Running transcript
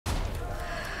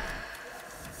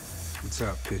What's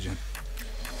up, Pigeon?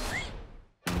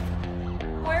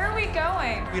 Where are we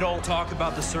going? We don't talk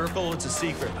about the circle, it's a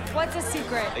secret. What's a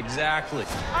secret? Exactly.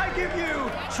 I give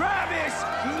you Travis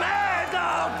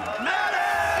Madam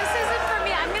Madam! This isn't for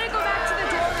me. I'm gonna go back to the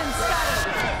dorm and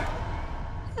study.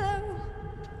 Hello.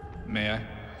 May I?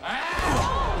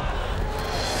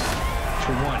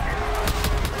 For one.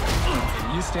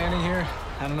 You standing here,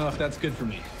 I don't know if that's good for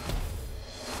me.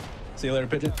 See you later,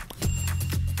 Pigeon.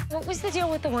 What was the deal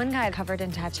with the one guy covered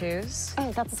in tattoos?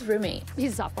 Oh, that's his roommate.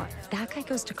 He's a sophomore. That guy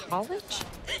goes to college?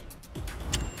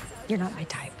 You're not my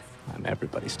type. I'm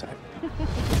everybody's type. Wow.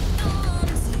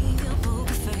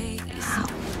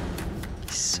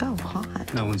 He's so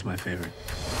hot. No one's my favorite.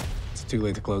 It's too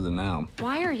late to close it now.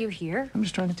 Why are you here? I'm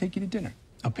just trying to take you to dinner.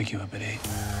 I'll pick you up at 8.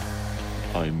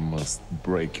 I must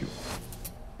break you.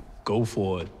 Go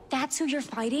for it. That's who you're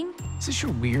fighting? Is this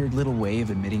your weird little way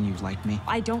of admitting you like me?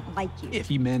 I don't like you. If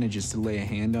he manages to lay a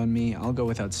hand on me, I'll go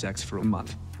without sex for a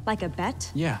month. Like a bet?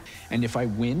 Yeah, and if I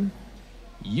win,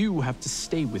 you have to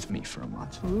stay with me for a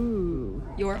month. Ooh,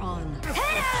 you're on.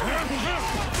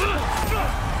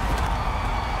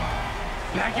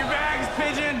 Pack your bags,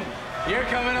 Pigeon! You're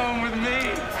coming home with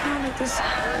me!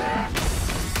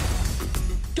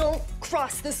 Don't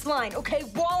cross this line, okay?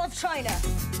 Wall of China.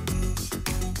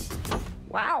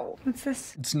 Wow. What's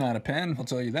this? It's not a pen, I'll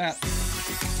tell you that.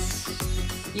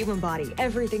 You embody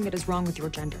everything that is wrong with your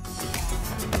gender.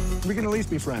 We can at least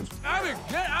be friends. Abby,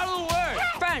 get out of the way!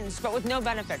 Friends, but with no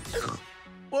benefits.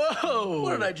 Whoa!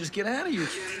 What did I just get out of you?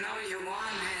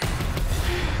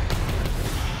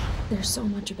 There's so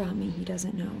much about me he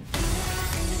doesn't know.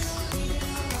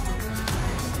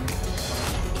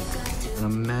 And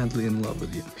I'm madly in love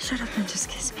with you. Shut up and just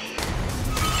kiss me.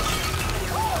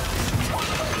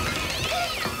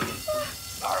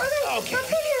 Okay.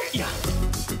 Yeah.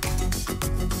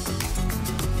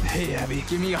 Hey, Abby,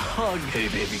 give me a hug. Hey,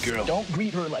 baby girl. Don't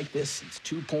greet her like this. It's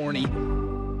too porny.